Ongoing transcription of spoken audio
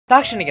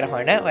තාක්ෂණික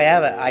හොයන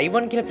ඔයාව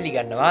අයිවන් කියලා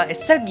පිළිගන්නවා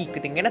SL Geek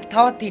ඉතින් ගැන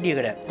තවත්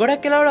වීඩියෝකට.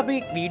 ගොඩක් වෙලාවට අපි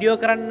වීඩියෝ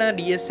කරන්න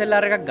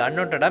DSLR එකක්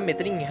ගන්නවට වඩා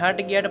මෙතනින් එහාට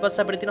ගියාට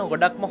පස්සේ අපිට තියෙන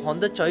ගොඩක්ම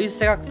හොඳ choice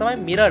එකක් තමයි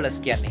mirrorless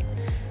කියන්නේ.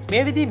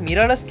 මේ විදිහේ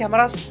mirrorless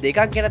cameras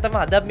දෙකක් ගැන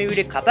තමයි අද අපි මේ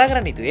වීඩියෝ කතා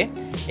කරන්න හිතුවේ.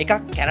 එකක්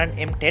Canon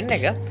M10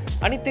 එක,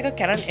 අනිත් එක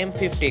Canon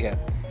M50 එක.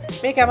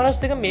 මේ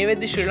cameras දෙක මේ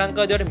වෙද්දි ශ්‍රී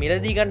ලංකාවට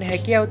මිලදී ගන්න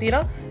හැකියාව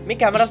තියෙනවා. මේ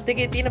cameras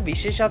දෙකේ තියෙන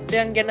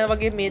විශේෂත්වයන් ගැන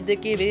වගේ මේ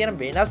දෙකේ තියෙන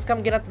වෙනස්කම්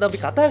ගැන අපි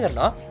කතා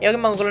කරනවා. ඒ වගේම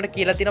මම ඔයගොල්ලන්ට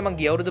කියලා තියෙනවා මම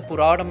ගිය අවුරුදු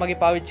පුරාවටම මගේ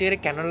පාවිච්චි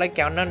කරේ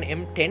Canon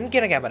M10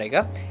 කියන කැමරා එක.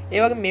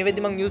 ඒ වගේම මේ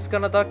වෙද්දි මම use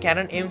කරනවා තව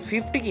Canon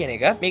M50 කියන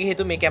එක. මේක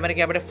හේතුව මේ කැමරා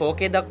එකේ අපිට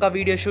 4K දක්වා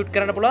වීඩියෝ shoot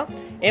කරන්න පුළුවන්.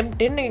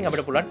 M10 එකෙන්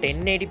අපිට පුළුවන්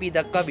 1080p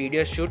දක්වා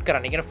වීඩියෝ shoot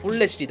කරන්න. ඒ කියන්නේ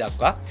full HD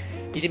දක්වා.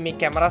 ඉතින් මේ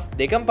කැමරාස්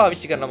දෙකම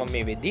පාවිච්චි කරනවා මම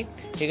මේ වෙද්දි.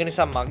 ඒක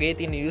නිසා මගේ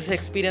තියෙන user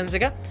experience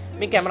එක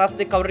මේ කැමරාස්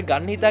දෙක කවුරු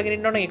ගන්න හිතාගෙන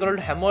ඉන්නවනම්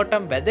ඒගොල්ලෝ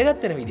හැමෝටම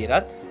වැදගත් වෙන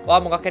විදිහට ඔයා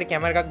මොකක් හරි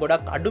කැමරා එකක්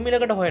ගොඩක් අඩු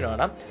මිලකට හොයනවා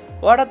නම්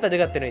ඔයාටත්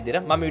වැදගත් වෙන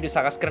විදිහට මම වීඩියෝ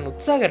සකස් කරන්න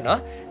උත්සාහ කරනවා.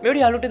 මේ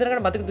වීඩියෝ අලුත්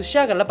ඉදරකට මතක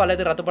දුෂ්ෂා කරලා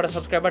පළවෙනි රතු පාට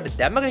subscribe button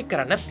දැම්ම click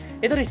කරන්න.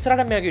 ඒතර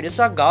ඉස්සරහට මේ වීඩියෝ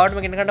සහ ගාවටම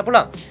ගෙන ගන්න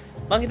පුළුවන්.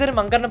 මම හිතන්නේ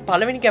මම කරන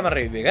පළවෙනි කැමරා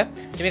රිවිව් එක.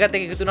 මේකත්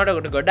එක්ක එකතු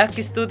වුණාට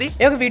ගොඩක් ස්තුතියි.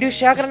 ඒක වීඩියෝ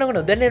share කරනකොට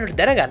නොදැනෙන්නට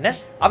දැනගන්න.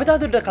 අපි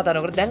තවදුරටත් කතා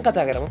කරමු. දැන්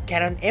කතා කරමු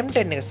Canon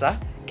M10 එක සහ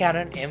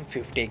Canon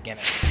M50 එක ගැන.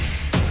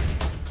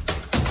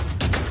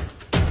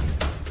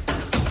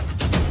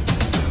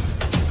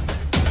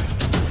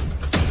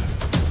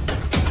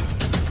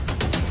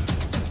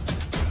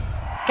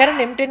 Canon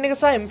M10 එක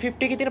සහ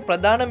M50 එකේ තියෙන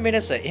ප්‍රධානම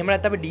වෙනස එහෙම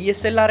නැත්නම් අපි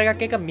DSLR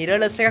එකක් එක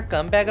mirrorless එකක්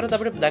කම්පෙයාර් කරොත්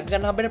අපිට දැක්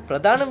ගන්න හම්බෙන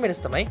ප්‍රධානම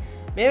වෙනස තමයි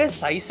මේ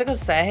සයිස් එක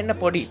සෑහෙන්න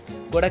පොඩි.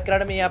 ගොඩක්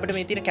කරාට මේ අපිට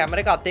මේ තියෙන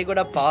කැමරා එක අතේ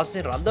ගොඩක්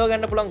පාස්ෙන් රඳව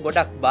ගන්න පුළුවන්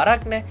ගොඩක්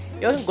බරක් නැහැ.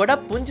 ඒ වගේම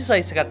ගොඩක් පුංචි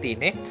සයිස් එකක්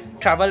තියෙන්නේ.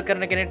 travel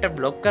කරන කෙනෙක්ට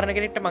vlog කරන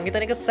කෙනෙක්ට මං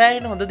හිතන එක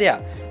සෑහෙන හොඳ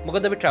දෙයක්.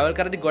 මොකද අපි travel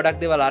කරද්දී ගොඩක්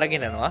දේවල්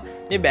අරගෙන යනවා.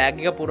 මේ බෑග්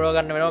එක පුරව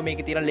ගන්න වෙනවා.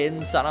 මේකේ තියෙන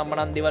lens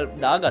අනම්මනම් දේවල්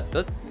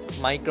දාගත්තොත්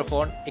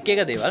මයික්‍රොෆෝන් එක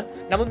දේවල්.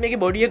 නමුත්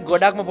මේකේ බොඩි එක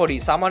ගොඩක්ම පොඩි.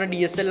 සාමාන්‍ය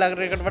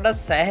DSLR එකකට වඩා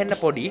සෑහෙන්න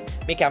පොඩි.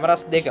 මේ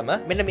කැමරාස් දෙකම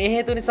මෙන්න මේ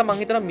හේතුව නිසා මං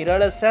හිතනවා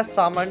mirrorless එක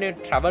සාමාන්‍ය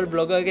travel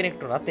blogger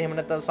කෙනෙක්ට උනත් එහෙම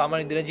නැත්නම්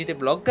සාමාන්‍ය දින ජීවිතේ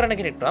vlog කරන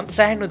කෙනෙක්ට උනත්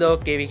සෑහෙන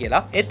උදව්වක් වේවි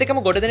කියලා. ඒත් එක්කම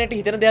ගොඩ දෙනෙක්ට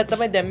හිතන දෙයක්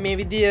තමයි දැන් මේ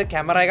විදිහේ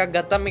කැමරා එකක්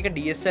ගත්තාම මේක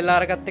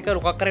DSLR එකත් එක්ක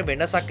මොකක් හරි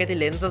වෙනසක් ඇති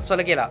lenses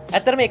වල කියලා.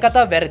 ඇත්තටම මේ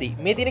කතාව වැරදි.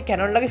 මේ තියෙන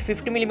Canon ලගේ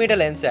 50mm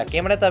lens එකක්.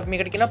 එහෙම නැත්නම් අපි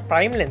මේකට කියනවා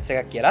prime lens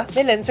එකක් කියලා.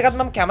 මේ lens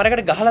එකත් මම කැමරා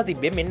එකට ගහලා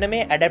තිබ්බේ මෙන්න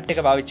මේ adapt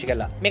එක පාවිච්චි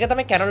කරලා. මේක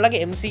තමයි Canon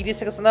ලගේ M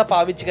series එක සඳහා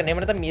පාවිච්චි කරන. එහෙම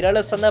නැත්නම්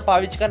mirrorless සඳහා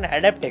පාවිච්චි කරන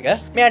adapt එක.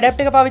 මේ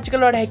adapt එක පාවිච්චි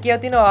කළා වඩා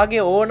හැකියාව තියෙනවා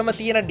ඔයාගේ ඕනම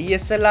තියෙන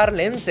DSLR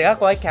lens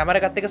එකක් ඔය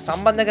කැමරා එකත් එක්ක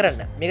සම්බන්ධ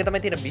කරන්න. මේක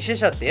තමයි තියෙන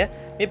විශේෂත්වය.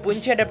 මේ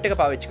පුංචි adapt එක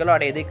පාවිච්චි කළා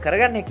වඩා ඒ දෙක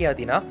කරගන්න හැකියාව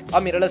තියෙනවා.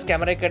 ආ mirrorless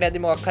කැමරා එකකට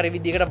ඇදී මොකක් හරි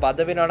විදිහකට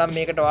බද වෙනවා නම්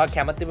මේකට ඔයා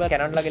කැමතිම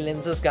Canon ලගේ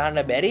lenses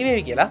ගන්න බැරි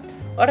වෙවි කියලා.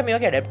 ඔයාලට මේ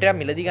වගේ adapt එකක්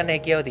මිලදී ගන්න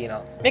හැකියාව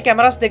තියෙනවා. මේ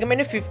කැමරාස් දෙකම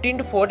ඉන්නේ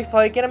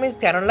 15-45 කියන මේ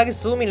Canon ලගේ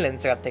zoom in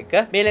lens එකත් එක්ක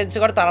මේ lens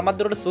එකට තරමක්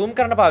දුරට zoom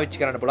කරන්න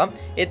පාවිච්චි කරන්න පුළුවන්.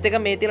 ඒත් එක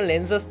මේ තියෙන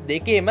lenses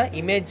දෙකේම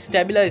image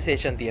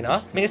stabilization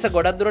තියෙනවා. මේකස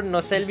ගොඩක් දුරට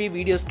නොසෙල්වි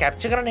videos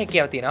capture කරන්න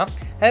හැකියාව තියෙනවා.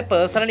 හැබැයි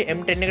personally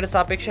M10 එකට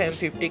සාපේක්ෂව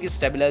M50 එකේ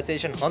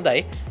stabilization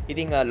හොඳයි.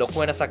 ඉතින් ලොකු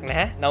වෙනසක්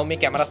නැහැ. නමුත්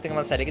මේ කැමරාස් දෙක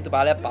මම සැලකිතු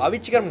පාලයක්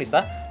පාවිච්චි කරන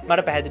නිසා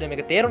මට පැහැදිලිව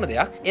මේක තේරුණ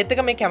දෙයක්. ඒත්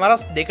එක මේ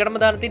කැමරාස් දෙකටම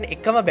දාන තියෙන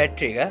එකම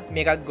බැටරි එක.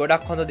 මේකත්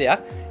ගොඩක් හොඳ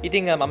දෙයක්.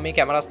 ඉතින් මම මේ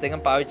කැමරාස්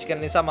දෙකම පාවිච්චි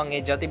කරන නිසා මම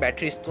ඒ ජාති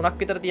බැටරිස් 3ක්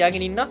විතර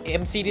තියාගෙන ඉන්න.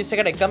 M series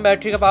එකට එකම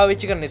බැටරි එක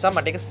පාවිච්චි කරන නිසා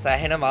මට ඒක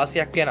සෑහෙන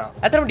වාසියක් වෙනවා.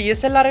 අතරම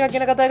DSLR එකක්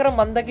ගැන කතා කරමු.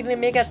 මම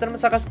දකින්නේ මේක ඇත්තටම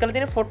සකස් කරලා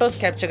තියෙන photos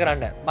capture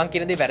කරන්න. මම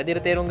කියන දේ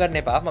වැරදිට තේරුම්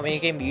ගන්න එපා. මම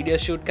මේකෙන්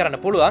වීඩියෝ shoot කරන්න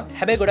පුළුවන්.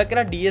 හැබැයි ගොඩක්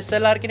කෙනා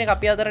DSLR කියන එක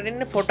අපි අතරට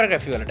එන්නේ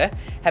photography වලට.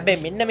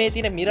 හැබැයි මෙන්න මේ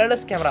තියෙන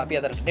mirrorless camera අපි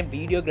අතරට එන්නේ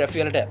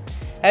videography වලට.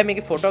 හැබැයි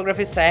මේකේ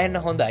photography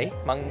සෑහෙන හොඳයි.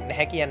 මම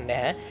නැහැ කියන්නේ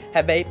නැහැ.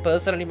 හැබැයි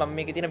personally මම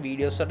මේකේ තියෙන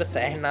videos වලට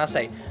සෑහෙන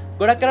ආසයි.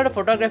 ගොඩක් කරලා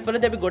photography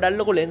වලදී අපි ගොඩක්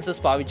ලොකු lenses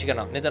පාවිච්චි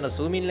කරනවා. මෙතන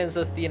zoom in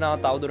lenses තියෙනවා,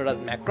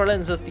 තවදුරටත් macro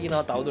lenses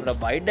තියෙනවා,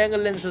 තවදුරටත් wide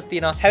angle lenses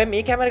තියෙනවා. හැබැයි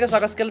මේ කැමරා එක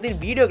සකස් කරලා තියෙන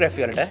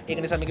videography වලට.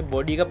 ඒක නිසා මේකේ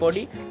body එක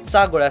පොඩි,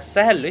 සහ ගොඩක්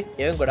සැහැල්ලුයි.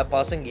 ඒවෙන් ගොඩක්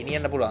පාසෙන්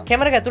ගෙනියන්න පුළුවන්.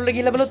 කැමරා එක ඇතුළට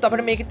ගිහලා බලුවොත්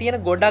අපිට මේකේ තියෙන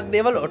ගොඩක්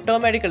දේවල්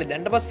automatically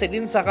දැන්ට පස්සේ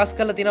settings සකස්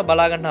කරලා තියෙනවා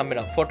බලා ගන්න හම්බ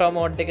වෙනවා. photo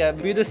mode එක,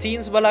 view the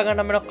scenes බලා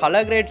ගන්න හම්බ වෙනවා,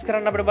 color grades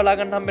කරන්න අපිට බලා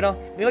ගන්න හම්බ වෙනවා.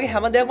 මේ වගේ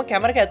හැම දෙයක්ම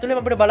කැමරා එක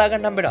ඇතුළේම අපිට බලා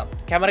ගන්න හම්බ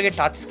වෙනවා. කැමරා එකේ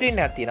touch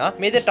screen එකක් තියෙනවා.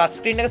 මේ touch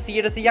screen එක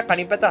 100%ක්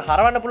අනිත් පැත්ත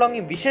හරවන්න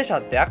පුළුවන්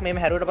විශේෂත්වයක්. මේම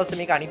හැරුවට පස්සේ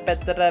මේක අනිත්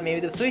පැත්තට මේ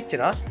විදිහට ස්විච්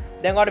වෙනවා.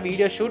 දැන් ඔයාලට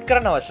වීඩියෝ ෂූට්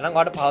කරන්න අවශ්‍ය නම්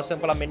ඔයාලට පහසුවෙන්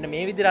පුළුවන් මෙන්න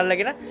මේ විදිහට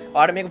අල්ලගෙන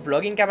ඔයාලට මේක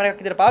vlogging කැමරා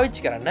එකක් විදිහට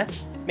පාවිච්චි කරන්න.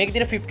 මේකේ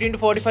තියෙන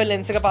 15-45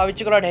 lens එක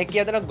පාවිච්චි කරලා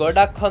හැකියාව දෙන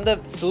ගොඩක් හොඳ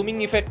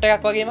zooming effect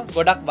එකක් වගේම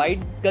ගොඩක්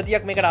wide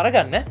ගතියක් මේකට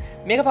අරගන්න.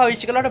 මේක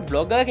පාවිච්චි කළාට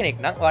blogger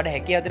කෙනෙක් නම් ඔයාලට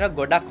හැකියාව දෙන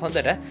ගොඩක්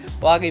හොඳට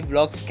ඔයාගේ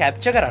vlogs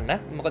capture කරන්න.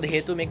 මොකද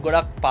හේතුව මේක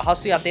ගොඩක්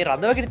පහසුයි අතේ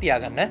රඳවගෙන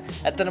තියාගන්න.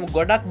 ඇත්තටම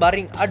ගොඩක්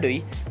බරින්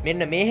අඩුයි.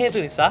 මෙන්න මේ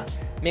හේතුව නිසා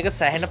මේක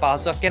සෑහෙන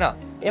පහසුවක් වෙනවා.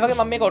 ඒ වගේ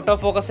මම මේක auto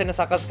focus වෙන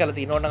සකස් කරලා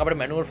තිනවා. ඕනනම් අපිට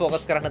manual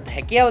focus කරන්න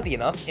හැකියාව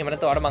තියෙනවා. එහෙම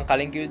නැත්නම් ඔයාලට මම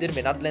කලින් කිව්ව විදිහට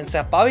වෙනත් lens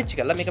එකක් පාවිච්චි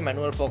කරලා මේක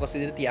manual focus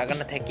විදිහට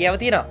තියාගන්න හැකියාව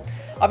තියෙනවා.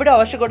 අපිට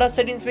අවශ්‍ය ගොඩක්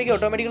settings මේකේ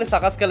automatically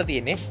සකස් කරලා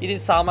තියෙන්නේ. ඉතින්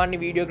සාමාන්‍ය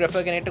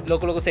videographer කෙනෙක්ට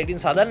ලොකු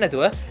settings හදන්න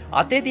නැතුව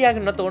අතේ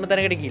තියාගෙන ඕන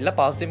තැනකට ගිහිල්ලා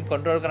power sim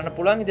control කරන්න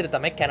පුළුවන් විදිහට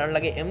තමයි Canon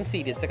ලගේ M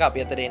series එක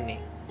අපි අතට එන්නේ.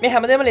 මේ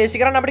හැමදේම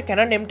ලේසි කරන්න අපිට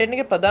Canon M10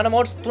 එකේ ප්‍රධාන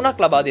modes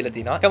තුනක් ලබා දීලා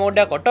තිනවා. එක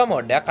mode එකක් auto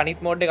mode එකක්,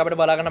 අනිත් mode එක අපිට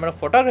බලා ගන්න අපේ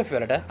photography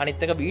වලට,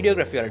 අනිත් එක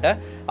videography වලට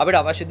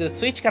අපිට අවශ්‍ය දේ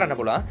switch කරන්න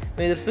පුළුවන්.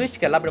 මේ විදිහට switch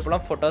කරලා අපිට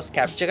පුළුවන් photos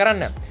capture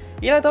කරන්න.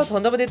 ඊළඟ තවත්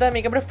හොඳම දේ තමයි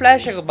මේක අපිට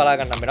flash එක බලා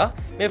ගන්න වෙනවා.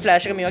 මේ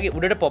flash එක මේ වගේ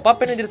උඩට pop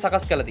up වෙන විදිහට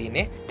සකස් කරලා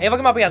තියෙන්නේ. ඒ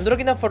වගේම අපි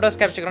අඳුරකින් ඉඳන් photos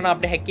capture කරන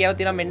අපිට හැකියාව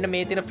තියෙනවා මෙන්න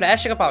මේ තියෙන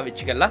flash එක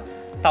පාවිච්චි කරලා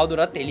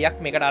තවදුරටත් එලියක්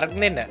මේකට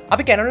අරගෙන දෙන්න.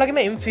 අපි Canon ලගේම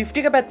M50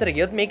 එක පැත්තට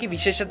ගියොත් මේකේ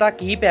විශේෂතා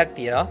කිහිපයක්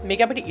තියෙනවා.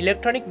 මේක අපිට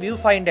electronic view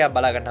finder එකක්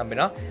බලා ගන්න හම්බ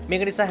වෙනවා.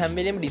 මේක නිසා හැම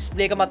වෙලෙම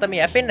display එක මත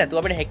මේ ඇපෙන්නේ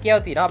නැතුව අපිට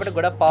හැකියාව තියෙනවා අපිට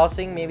ගොඩක්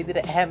passing මේ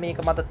විදිහට ඇහැ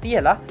මේක මත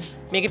තියලා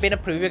මේකේ පේන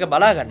preview එක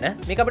බලා ගන්න.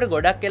 මේක අපිට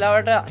ගොඩක්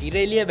වෙලාවට ඉර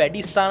එළිය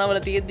වැඩි ස්ථානවල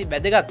තියෙද්දි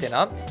වැදගත්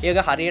වෙනවා.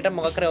 ඒක හරියට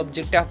මොකක් කරේ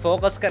object එක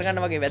focus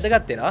කරගන්න වගේ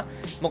වැදගත් වෙනවා.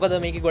 මොකද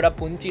මේකේ ගොඩක්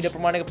පුංචි ඉර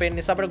ප්‍රමාණයක පේන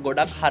නිසා අපිට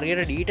ගොඩක්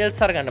හරියට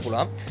details අරගන්න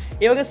පුළුවන්.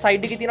 ඒ වගේ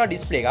side එකේ තියෙනවා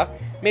display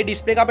එකක්. මේ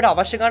display එක අපිට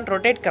අවශ්‍ය ගන්න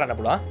rotate කරන්න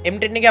පුළුවන්.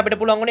 M10 එකේ අපිට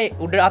පුළුවන් උනේ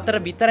උඩ අතර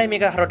විතරයි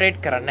මේක rotate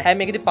කරන්න. හැබැයි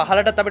මේකෙදි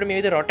පහළටත් අපිට මේ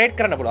විදිහට rotate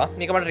කරන්න පුළුවන්.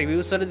 මේක මට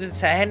reviews වලදී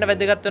සෑහෙන්න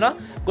වැදගත් වෙනවා.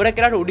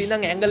 ගොඩක් වෙලාවට උඩින්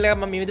ඉඳන් angle එකක්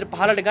මම මේ විදිහට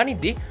පහළට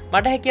ගනිද්දි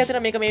මට හැකියාව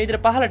තියෙනවා මේක මේ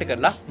විදිහට පහළට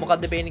කරලා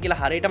මොකද්ද පේන්නේ කියලා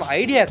හරියටම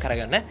idea එකක්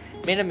අරගන්න.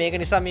 මෙන්න මේක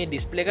නිසා මේ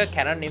display එක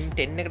Canon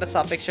M10 එකට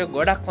සාපේක්ෂව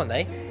ගොඩක්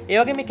හොඳයි. ඒ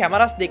වගේ මේ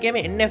cameras දෙකේම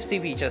NFC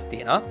features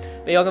තියෙනවා.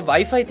 ඒ වගේ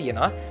Wi-Fi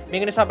තියෙනවා.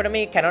 මේක නිසා අපිට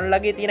මේ Canon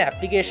ලගේ තියෙන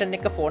application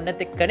එක phone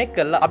එකත් එක්ක connect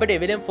කරලා අපිට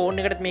එවෙලෙම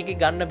phone එකට මේකේ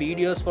ගන්න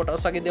videos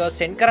photos වගේ දේවල්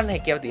send කරන්න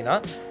හැකියාව තියෙනවා.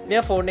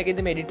 මේ phone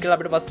එකේදී මේ edit කරලා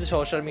අපිට පස්සේ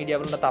social media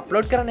වලට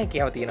upload කරන්න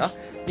හැකියාව තියෙනවා.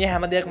 මේ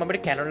හැම දෙයක්ම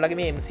අපිට Canon ලගේ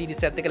මේ M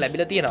series එකත් එක්ක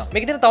ලැබිලා තියෙනවා.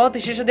 මේකේ තියෙන තවත්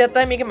විශේෂ දෙයක්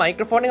තමයි මේකේ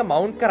microphone එක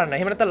mount කරන්න.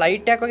 එහෙම නැත්නම්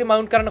light එකක් වගේ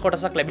mount කරන්න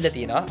කොටසක් ලැබිලා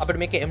තියෙනවා.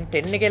 අපිට මේකේ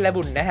M10 එකේ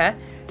ලැබුණ නැහැ.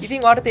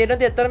 ඉතින් ඔයාලට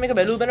තේරෙනවද ඇත්තට මේක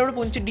බැලුවට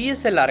පුංචි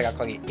DSLR එකක්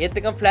වගේ. ඒත්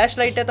එකම ෆ්ලෑෂ්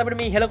ලයිට් එකත් අපිට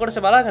මේ ඉහළ කොටස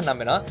බලා ගන්න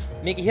හම්බ වෙනවා.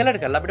 මේක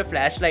ඉහළට කරලා අපිට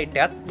ෆ්ලෑෂ් ලයිට්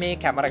එකත් මේ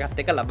කැමරා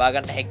එකත් එක්ක ලබා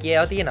ගන්න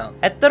හැකියාව තියෙනවා.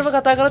 ඇත්තටම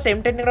කතා කරලා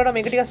M10 එකට වඩා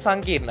මේක ටිකක්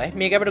සංකීර්ණයි.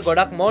 මේක අපිට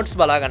ගොඩක් modes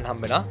බලා ගන්න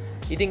හම්බ වෙනවා.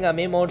 ඉතින්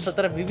මේ modes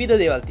අතර විවිධ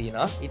දේවල්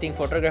තියෙනවා. ඉතින්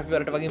photography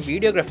වලට වගේ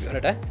videography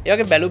වලට ඒ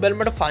වගේ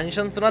බැලුමට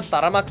functions උනත්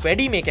තරමක්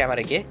වැඩි මේ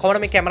කැමරා එකේ.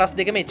 කොහොමද මේ cameras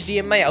දෙකම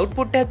HDMI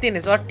output එකක් තියෙන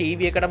නිසා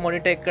TV එකට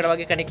monitor එකකට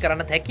වගේ connect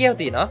කරන්න හැකියාව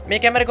තියෙනවා.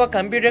 මේ කැමරා එක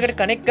computer එකට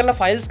connect කරලා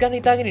files ගන්න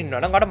හිතාගෙන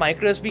ඉන්නවා නම් ඔයාලට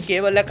micro USB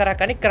cable එකක් කරා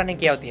කනෙක්ට් කරන්න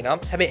කියාව තියෙනවා.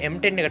 හැබැයි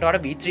M10 එකට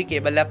වඩා V3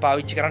 කේබල් එකක්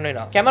පාවිච්චි කරන්න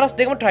වෙනවා. කැමරාස්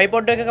දෙකම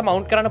tripod එකක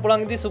mount කරන්න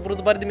පුළුවන් ඉතින්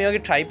සුපුරුදු පරිදි මේ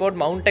වගේ tripod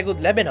mount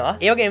එකකුත් ලැබෙනවා.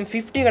 ඒ වගේ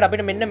M50 එකට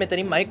අපිට මෙන්න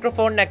මෙතනින්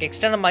microphone එකක්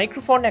external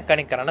microphone එකක්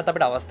කනෙක්ට් කරන්නත්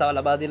අපිට අවස්ථාව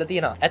ලබා දීලා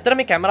තියෙනවා. ඇත්තට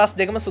මේ කැමරාස්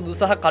දෙකම සුදු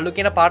සහ කළු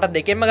කියන පාට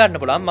දෙකෙන්ම ගන්න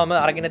පුළුවන්. මම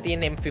අරගෙන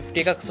තියෙන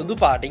M50 එකක් සුදු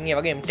පාටින්, ඒ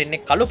වගේ M10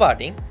 එක කළු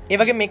පාටින්. ඒ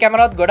වගේ මේ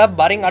කැමරාවත් ගොඩක්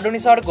බරින් අඩු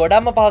නිසා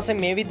ගොඩක්ම පහසෙන්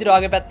මේ විදිහට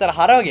වගේ පැත්තට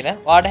හරවගෙන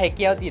ඔයාලට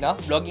හැකියාව තියෙනවා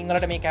vlogging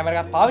වලට මේ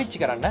කැමරා එක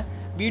පාවිච්චි කරන්න.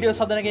 videos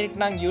හදන කෙනෙක්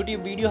නම්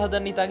YouTube video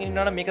හදන්න හිතාගෙන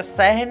ඉන්නවනම් මේක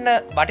සෑහෙන්න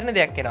වටින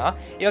දෙයක් වෙනවා.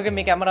 ඒ වගේ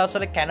මේ කැමරාස්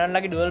වල Canon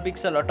ලගේ dual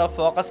pixel lot of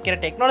focus කියන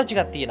ටෙක්නොලොජි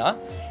එකක් තියෙනවා.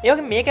 ඒ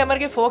වගේ මේ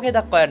කැමරාවේ 4K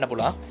දක්වා යන්න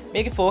පුළුවන්.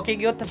 මේකේ 4K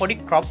ගියොත් පොඩි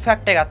crop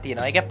factor එකක්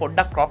තියෙනවා. ඒක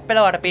පොඩ්ඩක් crop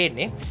වෙලා වට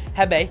පේන්නේ.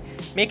 හැබැයි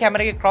මේ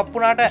කැමරාවේ crop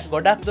වුණාට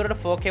ගොඩක් දුරට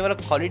 4K වල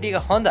quality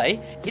එක හොඳයි.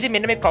 ඉතින්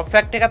මෙන්න මේ crop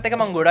factor එකත් එක්ක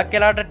මම ගොඩක්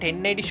වෙලාවට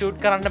 1080 shoot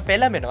කරන්න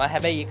පෙළඹෙනවා.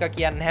 හැබැයි ඒක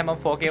කියන්නේ නැහැ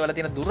මම 4K වල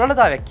තියෙන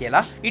දුර්වලතාවයක්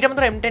කියලා. ඊට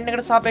අමතරව M10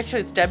 එකට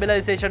සාපේක්ෂව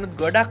stabilization උත්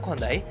ගොඩක්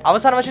හොඳයි.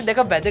 අවසාන වශයෙන්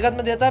දෙක වැදගත්ම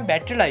දේ තමයි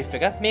battery life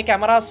එක. මේ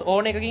කැමරාස්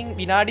ඕන එකකින්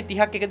විනාඩි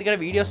 30ක් එක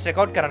දිගට videos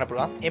record කරන්න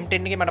පුළුවන්.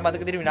 M10 එකේ මට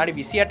මතක තියෙන විනාඩි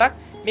 28ක්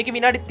මේකේ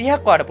විනාඩි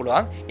 30ක් වාට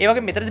පුළුවන්. ඒ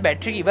වගේ මෙතනදී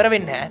බැටරි එක ඉවර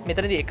වෙන්නේ නැහැ.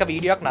 මෙතනදී එක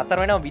වීඩියෝ එකක් නතර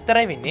වෙනවා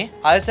විතරයි වෙන්නේ.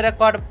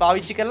 ආයෙසරයක් වාට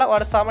පාවිච්චි කරලා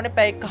වාට සාමාන්‍ය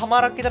පැය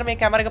එකමාරක් විතර මේ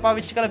කැමරා එක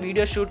පාවිච්චි කරලා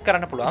වීඩියෝ ෂූට්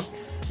කරන්න පුළුවන්.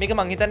 මේක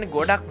මං හිතන්නේ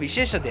ගොඩක්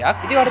විශේෂ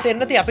දෙයක්. ඉතින් වාට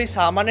තේරෙන්නේ නැති අපි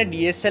සාමාන්‍ය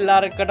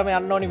DSLR එකකටම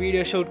යන්න ඕනේ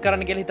වීඩියෝ ෂූට්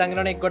කරන්න කියලා හිතන්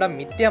ඉන්නවනේ ඒක ගොඩක්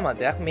මිත්‍යා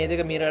මතයක්. මේ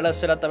දෙක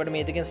mirrorless වලත් අපිට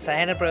මේ දෙකෙන්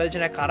සෑහෙන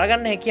ප්‍රයෝජනයක්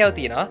අරගන්න හැකියාව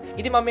තියෙනවා.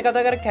 ඉතින් මම මේ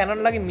කතා කරේ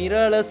Canon ලගේ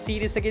mirrorless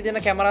series එකේ තියෙන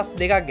කැමරාස්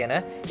දෙකක් ගැන.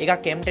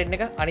 එකක් M10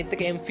 එක අනිත්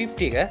එක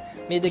M50 එක.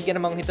 මේ දෙක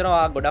ගැන මම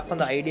හිතනවා ගොඩක්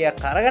හොඳ අයිඩියා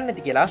එකක් අරගන්න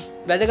ඇති කියලා.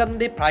 වැදගත්ම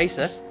දේ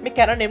prices. මේ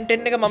Canon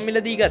M10 එක මම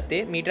මිලදී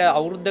ගත්තේ මීට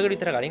අවුරුද්දකට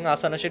විතර කලින්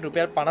ආසන්න වශයෙන්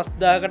රුපියල්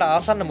 50000කට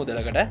ආසන්න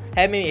මුදලකට.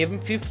 හැබැයි මේ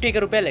M50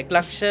 එක රුපියල්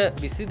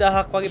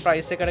 1,20,000ක් වගේ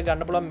price එකකට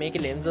ගන්න පුළුවන්.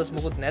 මේකේ lenses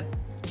මුකුත් නැත්.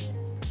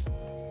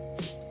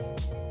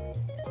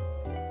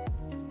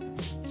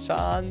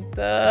 ශාන්ත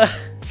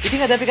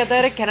ඉතින් අද අපි කතා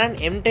කරේ Canon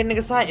M10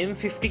 එක සහ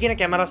M50 කියන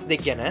කැමරාස්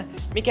දෙක ගැන.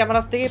 මේ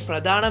කැමරාස් දෙකේ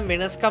ප්‍රධාන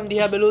වෙනස්කම්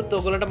දිහා බැලුවොත්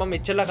ඔයගොල්ලන්ට මම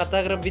මෙච්චරලා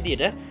කතා කරපු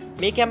විදිහට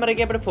මේ කැමරා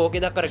එකේ අපිට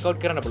 4K දක්වා රෙකෝඩ්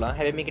කරන්න පුළුවන්.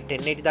 හැබැයි මේක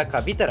 1080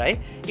 දක්වා විතරයි.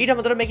 ඊට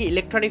අමතරව මේකේ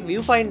ඉලෙක්ට්‍රොනික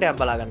view finder එකක්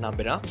බලා ගන්න හම්බ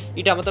වෙනවා.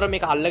 ඊට අමතරව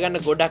මේක අල්ලගන්න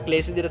ගොඩක්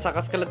ලේසි විදිහට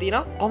සකස් කරලා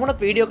තියෙනවා. කොහොමද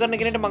වීඩියෝ කරන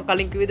කෙනෙක්ට මම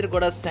කලින් කිව්ව විදිහට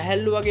ගොඩක්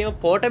සැහැල්ලු වගේම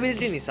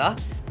portability නිසා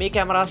මේ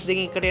කැමරාස්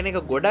දෙකෙන් එකට යන එක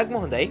ගොඩක්ම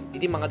හොඳයි.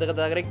 ඉතින් මම අද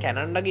කතා කරේ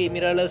Canon ලගේ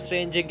mirrorless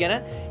range එක ගැන.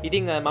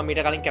 ඉතින් මම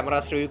ඊට කලින්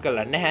කැමරාස් රිවිව්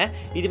කරලා නැහැ.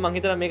 ඉතින් මම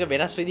හිතනවා මේක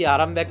වෙනස් විදිහ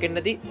ආරම්භයක් වෙන්න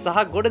නැති සහ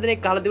ගොඩ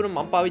දෙනෙක් අහලා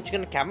තිබුණා මම පාවිච්චි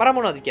කරන කැමරා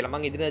මොනවද කියලා.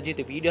 මම ඉදිරියට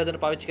ජීවිතේ වීඩියෝ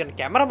හදන්න පාවිච්චි කරන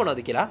කැමරා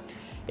මොනවද කියලා.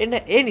 එන්න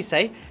ඒ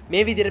නිසයි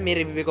මේ විදිහට මේ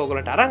රිවිව් එක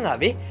ඔයගලන්ට අරන්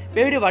ආවේ.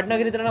 මේ වීඩියෝ වටිනවා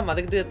කියලා හිතනවා නම්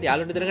මතක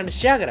යාළුවන්ට දෙනකන්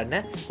ෂෙයා කරන්න.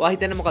 ඔයා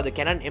හිතන්නේ මොකද්ද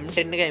Canon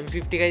M10 එක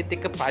M50 එකයිත්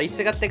එක්ක ප්‍රයිස්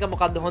එකත් එක්ක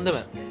මොකද්ද හොඳම?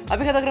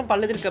 අපි කතා කරමු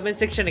පල්ලේ තියෙන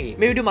කමෙන්ට් සෙක්ෂන් එකේ.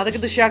 මේ වීඩියෝ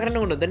මතකද ෂෙයා කරන්න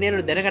ඕන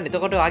දැනගන්න දැනගන්න.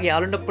 එතකොට ඔයාගේ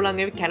යාළුවන්ට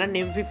පුළුවන් ඒ Canon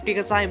M50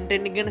 එක සහ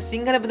M10 එක ගැන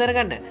සිංහලව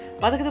දැනගන්න.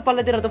 මතකද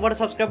පල්ලේ තියෙන රතු පාට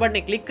subscribe button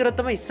එක click කරොත්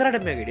තමයි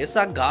ඉස්සරහට මේ වීඩියෝ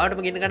සහ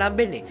ගාඩම ගෙන්න ගන්න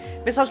හම්බෙන්නේ.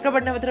 මේ subscribe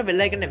button එක විතර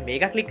bell icon එක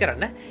මේක click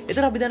කරන්න.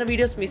 එතකොට අපි දාන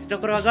වීඩියෝස් මිස්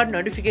නොකර ඔයාලට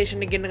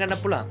notification එක ගෙන්න ගන්න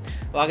පුළුවන්.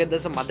 ඔයාගේ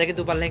දවස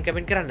මතකද පල්ලෙන්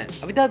කමෙන්ට් කරන්න.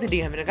 අපි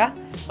තාත්තිඩි හැමෙනක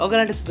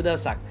ඔයගලන්ට සුබ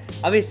දවසක්.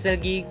 අපි ඉස්සර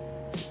Geek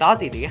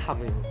තාත්තිඩිගේ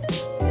හමු වෙමු.